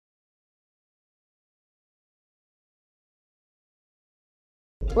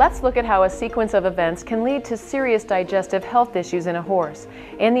Let's look at how a sequence of events can lead to serious digestive health issues in a horse,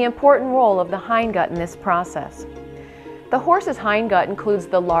 and the important role of the hindgut in this process. The horse's hindgut includes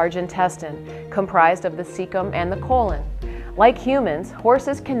the large intestine, comprised of the cecum and the colon. Like humans,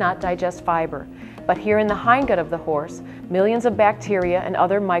 horses cannot digest fiber, but here in the hindgut of the horse, millions of bacteria and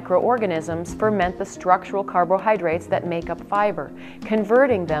other microorganisms ferment the structural carbohydrates that make up fiber,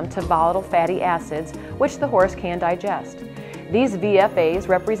 converting them to volatile fatty acids, which the horse can digest. These VFAs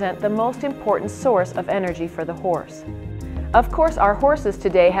represent the most important source of energy for the horse. Of course, our horses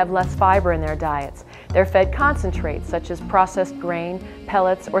today have less fiber in their diets. They're fed concentrates such as processed grain,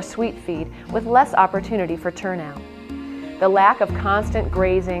 pellets, or sweet feed with less opportunity for turnout. The lack of constant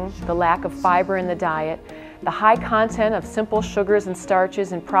grazing, the lack of fiber in the diet, the high content of simple sugars and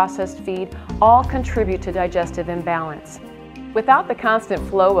starches in processed feed all contribute to digestive imbalance. Without the constant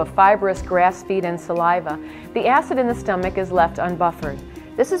flow of fibrous grass feed and saliva, the acid in the stomach is left unbuffered.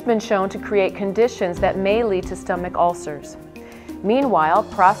 This has been shown to create conditions that may lead to stomach ulcers. Meanwhile,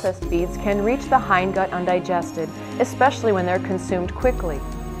 processed feeds can reach the hindgut undigested, especially when they're consumed quickly.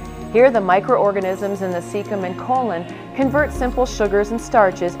 Here, the microorganisms in the cecum and colon convert simple sugars and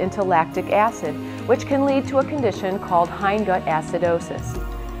starches into lactic acid, which can lead to a condition called hindgut acidosis.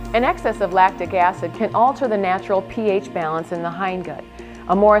 An excess of lactic acid can alter the natural pH balance in the hindgut.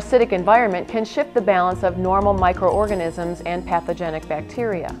 A more acidic environment can shift the balance of normal microorganisms and pathogenic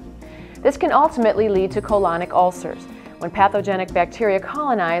bacteria. This can ultimately lead to colonic ulcers, when pathogenic bacteria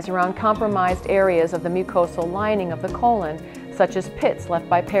colonize around compromised areas of the mucosal lining of the colon, such as pits left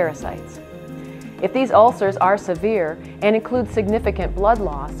by parasites. If these ulcers are severe and include significant blood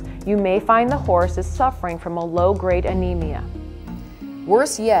loss, you may find the horse is suffering from a low-grade anemia.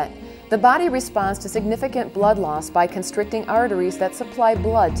 Worse yet, the body responds to significant blood loss by constricting arteries that supply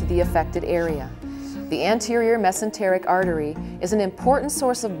blood to the affected area. The anterior mesenteric artery is an important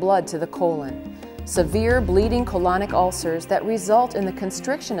source of blood to the colon. Severe bleeding colonic ulcers that result in the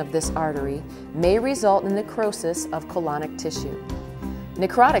constriction of this artery may result in necrosis of colonic tissue.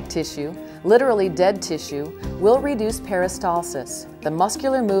 Necrotic tissue, literally dead tissue, will reduce peristalsis, the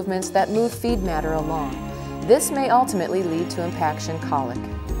muscular movements that move feed matter along. This may ultimately lead to impaction colic.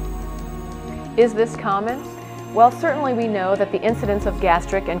 Is this common? Well, certainly we know that the incidence of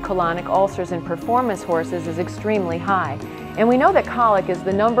gastric and colonic ulcers in performance horses is extremely high, and we know that colic is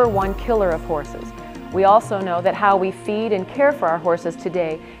the #1 killer of horses. We also know that how we feed and care for our horses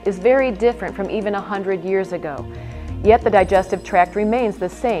today is very different from even 100 years ago. Yet the digestive tract remains the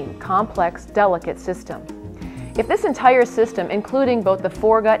same, complex, delicate system. If this entire system, including both the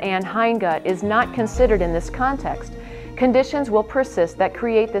foregut and hindgut, is not considered in this context, conditions will persist that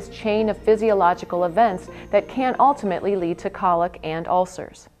create this chain of physiological events that can ultimately lead to colic and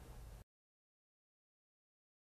ulcers.